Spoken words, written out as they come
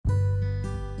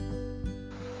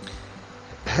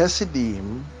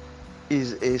Hasidim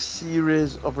is a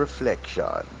series of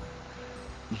reflection,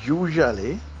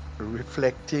 usually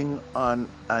reflecting on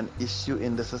an issue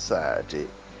in the society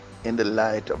in the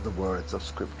light of the words of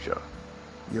Scripture.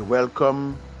 You're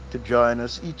welcome to join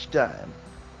us each time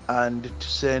and to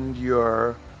send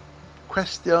your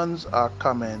questions or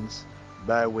comments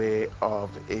by way of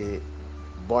a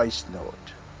voice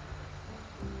note.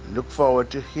 Look forward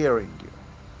to hearing you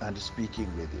and speaking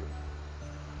with you.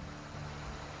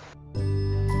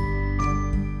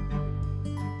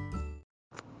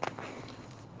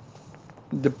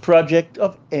 The project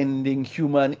of ending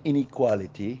human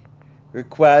inequality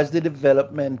requires the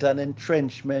development and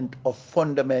entrenchment of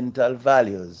fundamental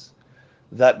values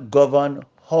that govern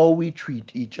how we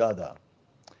treat each other.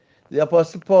 The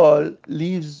Apostle Paul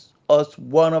leaves us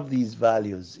one of these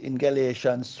values in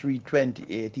Galatians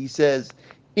 3:28. He says,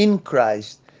 "In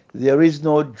Christ there is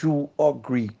no Jew or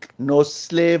Greek, no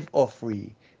slave or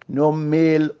free, no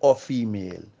male or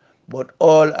female, but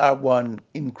all are one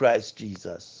in Christ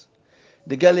Jesus."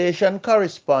 The Galatian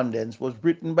correspondence was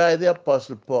written by the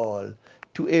Apostle Paul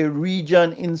to a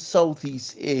region in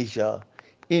Southeast Asia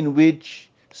in which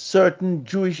certain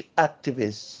Jewish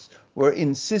activists were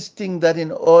insisting that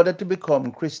in order to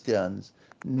become Christians,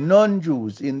 non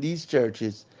Jews in these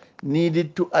churches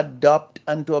needed to adopt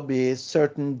and to obey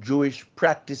certain Jewish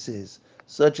practices,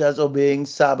 such as obeying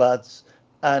Sabbaths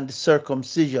and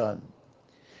circumcision.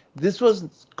 This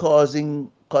was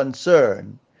causing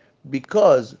concern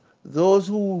because those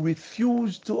who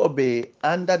refused to obey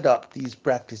and adopt these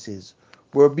practices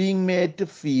were being made to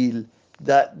feel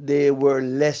that they were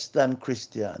less than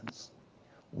Christians.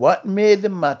 What made the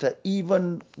matter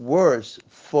even worse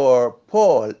for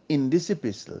Paul in this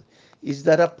epistle is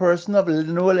that a person of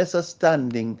no lesser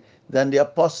standing than the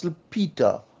Apostle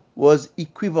Peter was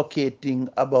equivocating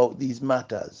about these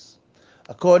matters.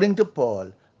 According to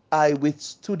Paul, I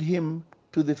withstood him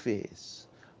to the face.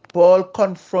 Paul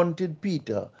confronted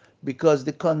Peter because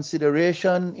the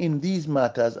consideration in these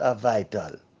matters are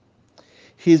vital.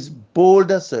 His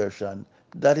bold assertion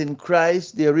that in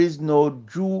Christ there is no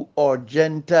Jew or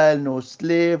Gentile, no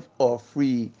slave or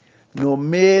free, no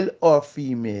male or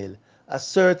female,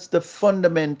 asserts the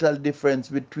fundamental difference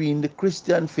between the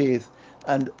Christian faith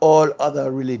and all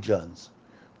other religions.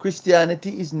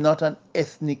 Christianity is not an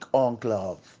ethnic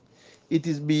enclave. It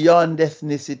is beyond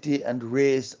ethnicity and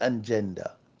race and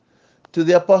gender. To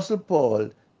the Apostle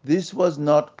Paul, this was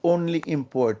not only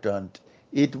important,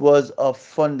 it was of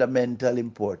fundamental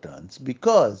importance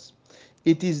because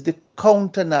it is the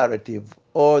counter narrative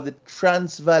or the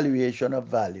transvaluation of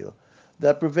value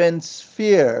that prevents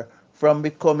fear from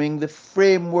becoming the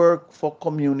framework for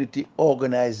community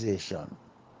organization.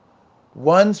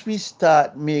 Once we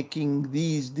start making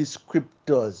these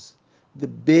descriptors the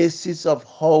basis of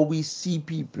how we see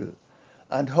people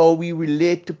and how we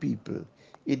relate to people,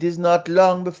 it is not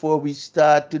long before we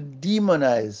start to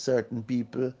demonize certain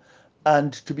people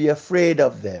and to be afraid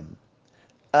of them.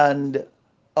 And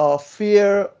our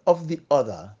fear of the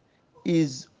other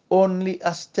is only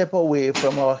a step away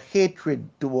from our hatred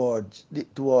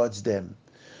towards them.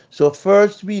 So,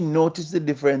 first, we notice the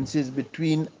differences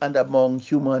between and among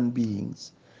human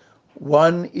beings.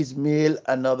 One is male,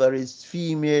 another is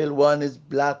female, one is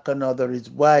black, another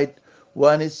is white,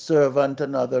 one is servant,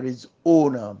 another is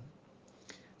owner.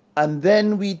 And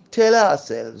then we tell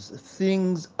ourselves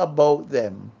things about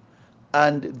them,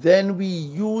 and then we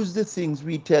use the things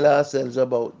we tell ourselves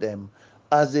about them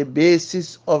as a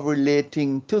basis of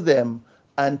relating to them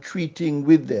and treating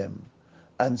with them.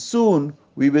 And soon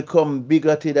we become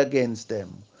bigoted against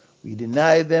them. We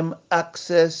deny them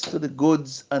access to the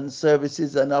goods and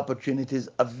services and opportunities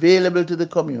available to the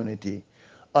community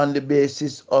on the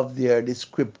basis of their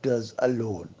descriptors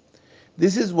alone.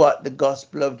 This is what the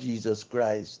gospel of Jesus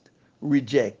Christ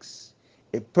rejects.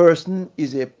 A person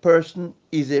is a person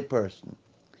is a person.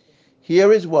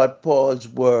 Here is what Paul's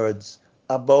words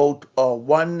about our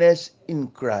oneness in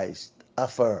Christ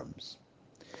affirms.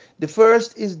 The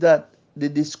first is that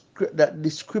that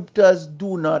descriptors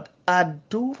do not add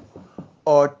to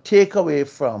or take away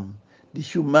from the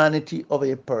humanity of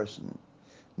a person.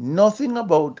 Nothing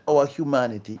about our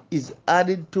humanity is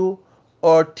added to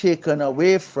or taken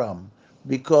away from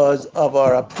because of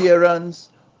our appearance,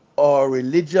 our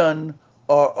religion,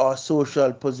 or our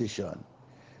social position.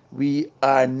 We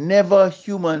are never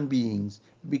human beings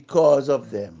because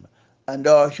of them, and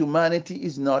our humanity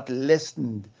is not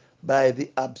lessened by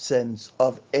the absence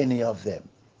of any of them.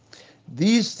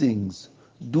 These things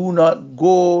do not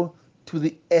go to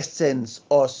the essence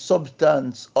or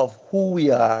substance of who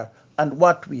we are and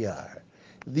what we are.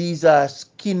 These are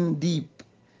skin deep.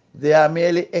 They are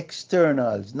merely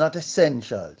externals, not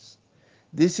essentials.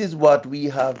 This is what we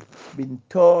have been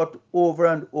taught over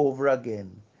and over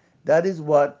again. That is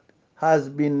what has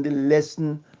been the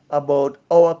lesson about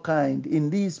our kind in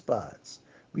these parts.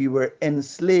 We were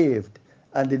enslaved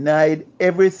and denied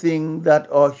everything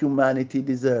that our humanity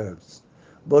deserves.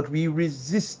 But we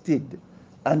resisted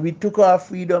and we took our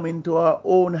freedom into our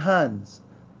own hands.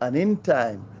 And in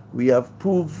time, we have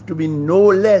proved to be no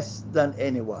less than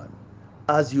anyone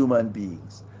as human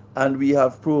beings, and we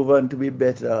have proven to be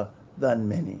better than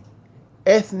many.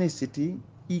 Ethnicity,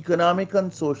 economic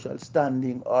and social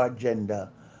standing, or gender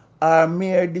are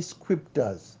mere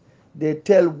descriptors. They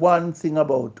tell one thing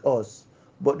about us,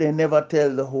 but they never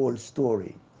tell the whole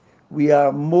story. We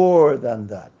are more than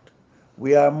that.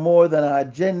 We are more than our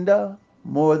gender,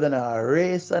 more than our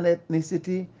race and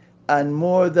ethnicity, and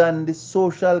more than the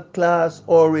social class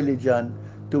or religion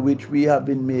to which we have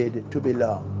been made to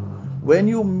belong. When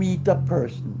you meet a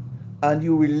person and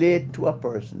you relate to a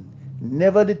person,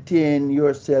 never detain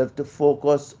yourself to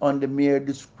focus on the mere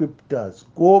descriptors.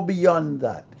 Go beyond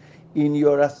that in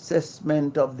your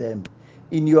assessment of them,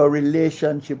 in your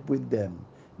relationship with them.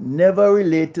 Never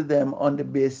relate to them on the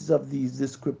basis of these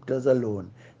descriptors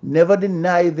alone. Never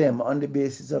deny them on the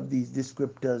basis of these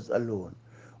descriptors alone.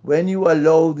 When you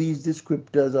allow these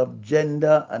descriptors of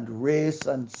gender and race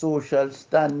and social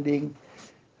standing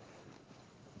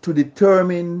to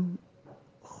determine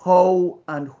how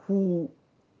and who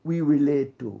we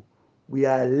relate to, we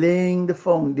are laying the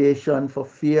foundation for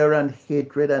fear and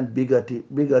hatred and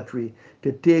bigotry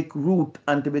to take root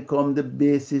and to become the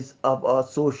basis of our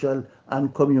social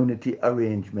and community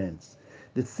arrangements.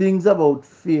 The things about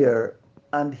fear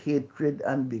and hatred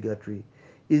and bigotry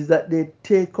is that they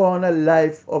take on a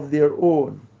life of their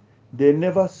own. They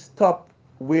never stop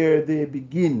where they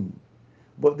begin,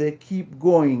 but they keep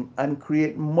going and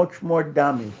create much more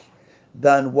damage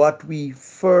than what we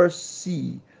first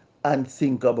see and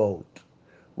think about.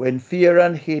 When fear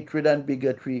and hatred and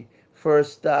bigotry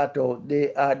first start out,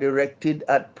 they are directed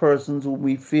at persons whom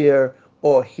we fear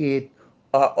or hate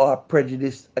or are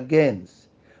prejudiced against.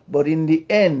 But in the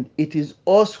end, it is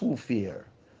us who fear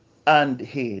and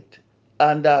hate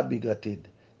and are bigoted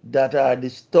that are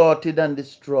distorted and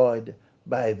destroyed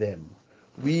by them.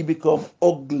 We become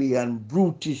ugly and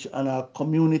brutish, and our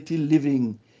community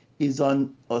living is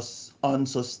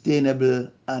unsustainable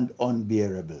and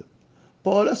unbearable.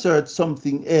 Paul asserts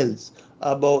something else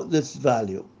about this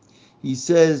value. He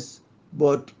says,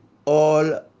 but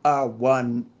all are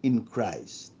one in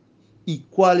Christ.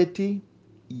 Equality,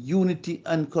 unity,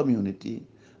 and community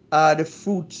are the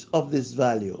fruits of this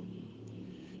value.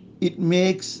 It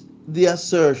makes the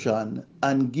assertion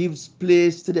and gives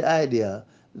place to the idea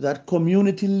that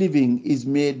community living is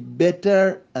made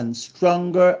better and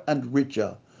stronger and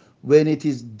richer when it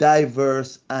is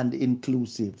diverse and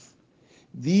inclusive.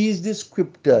 These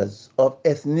descriptors of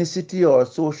ethnicity or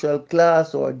social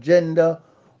class or gender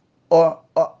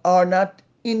are not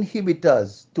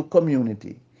inhibitors to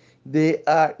community. They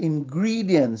are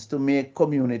ingredients to make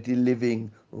community living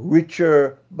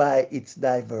richer by its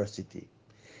diversity.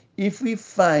 If we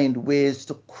find ways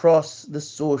to cross the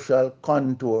social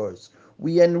contours,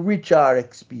 we enrich our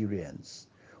experience.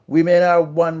 Women are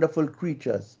wonderful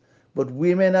creatures, but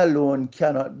women alone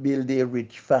cannot build a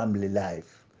rich family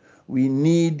life. We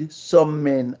need some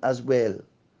men as well.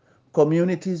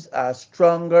 Communities are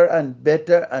stronger and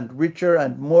better and richer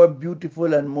and more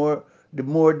beautiful and the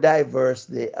more diverse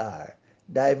they are.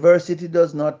 Diversity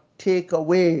does not take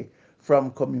away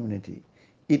from community.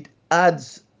 It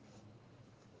adds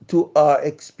to our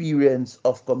experience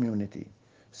of community.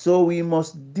 So we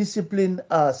must discipline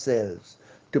ourselves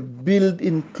to build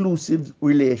inclusive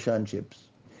relationships.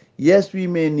 Yes, we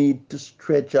may need to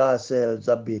stretch ourselves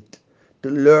a bit to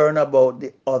learn about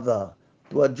the other,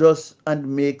 to adjust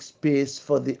and make space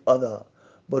for the other.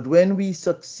 But when we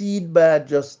succeed by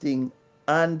adjusting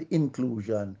and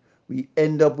inclusion, we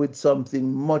end up with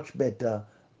something much better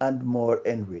and more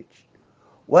enriched.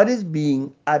 What is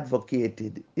being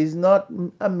advocated is not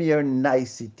a mere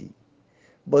nicety,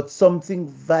 but something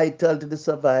vital to the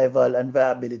survival and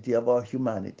viability of our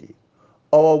humanity.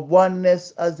 Our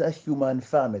oneness as a human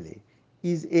family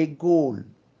is a goal.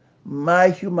 My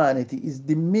humanity is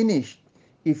diminished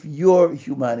if your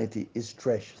humanity is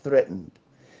threatened.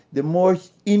 The more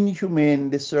inhumane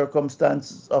the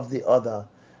circumstances of the other,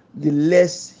 the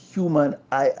less human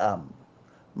I am.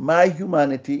 My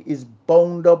humanity is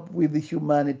bound up with the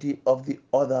humanity of the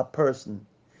other person.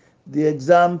 The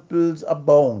examples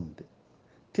abound.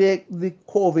 Take the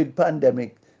COVID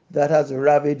pandemic that has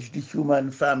ravaged the human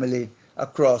family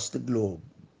across the globe.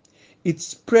 Its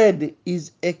spread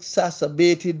is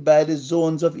exacerbated by the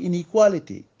zones of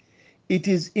inequality. It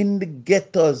is in the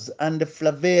ghettos and the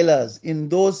favelas, in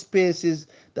those spaces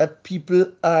that people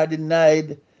are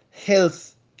denied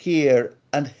health care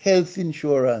and health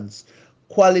insurance,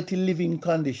 quality living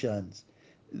conditions.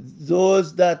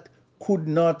 Those that could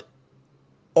not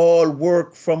all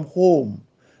work from home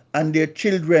and their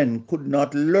children could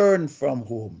not learn from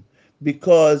home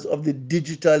because of the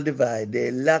digital divide.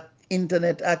 They lack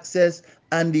internet access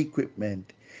and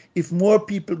equipment. If more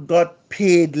people got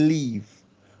paid leave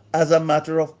as a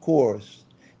matter of course,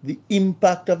 the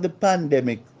impact of the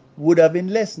pandemic would have been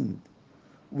lessened,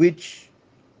 which,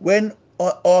 when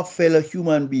our fellow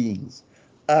human beings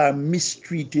are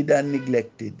mistreated and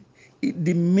neglected, it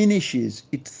diminishes,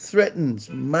 it threatens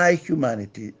my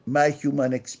humanity, my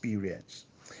human experience.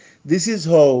 This is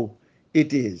how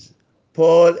it is.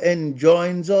 Paul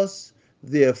enjoins us,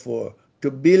 therefore,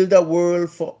 to build a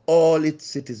world for all its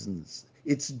citizens,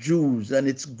 its Jews and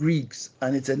its Greeks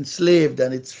and its enslaved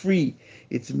and its free,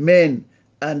 its men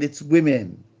and its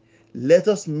women. Let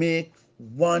us make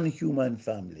one human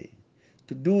family.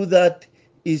 To do that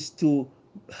is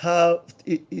have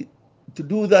to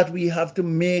do that we have to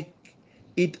make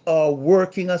it our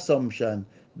working assumption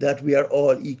that we are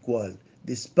all equal.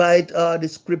 Despite our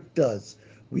descriptors,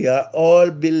 we are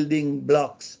all building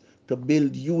blocks to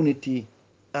build unity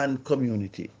and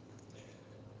community.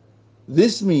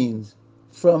 This means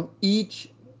from each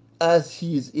as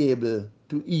he is able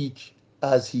to each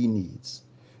as he needs.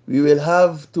 We will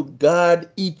have to guard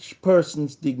each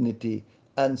person's dignity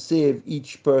and save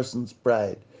each person's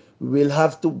pride. We will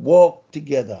have to walk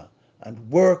together and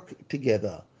work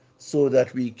together so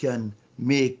that we can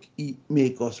make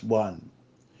us one.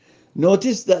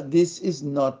 Notice that this is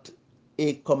not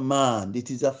a command,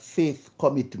 it is a faith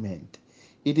commitment.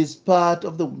 It is part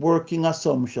of the working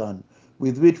assumption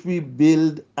with which we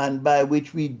build and by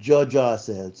which we judge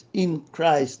ourselves. In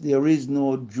Christ, there is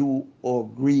no Jew or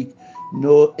Greek,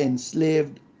 no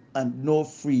enslaved and no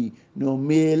free, no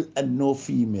male and no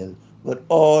female, but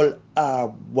all are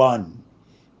one,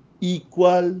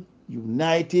 equal,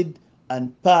 united,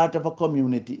 and part of a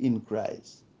community in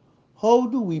Christ. How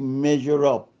do we measure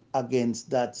up against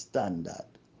that standard?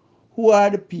 Who are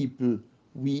the people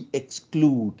we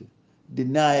exclude,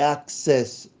 deny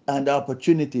access and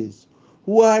opportunities?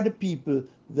 Who are the people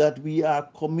that we are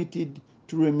committed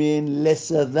to remain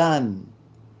lesser than,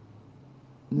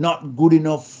 not good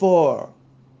enough for?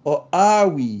 Or are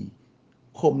we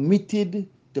committed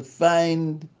to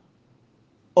find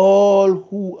all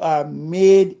who are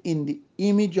made in the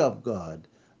image of God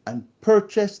and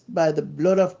purchased by the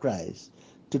blood of Christ,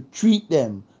 to treat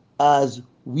them as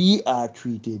we are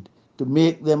treated, to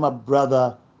make them a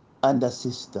brother and a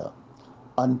sister?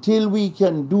 Until we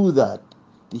can do that,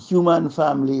 the human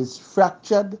family is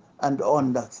fractured and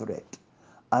under threat.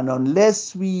 And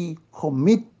unless we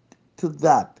commit to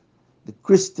that, the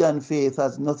Christian faith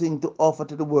has nothing to offer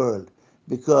to the world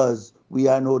because we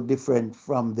are no different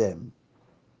from them.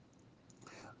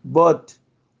 But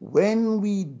when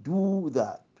we do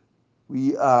that,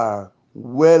 we are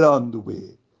well on the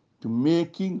way to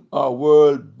making our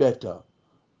world better,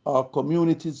 our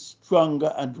communities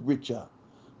stronger and richer,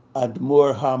 and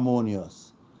more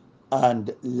harmonious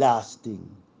and lasting.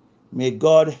 May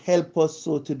God help us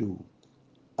so to do.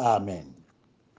 Amen.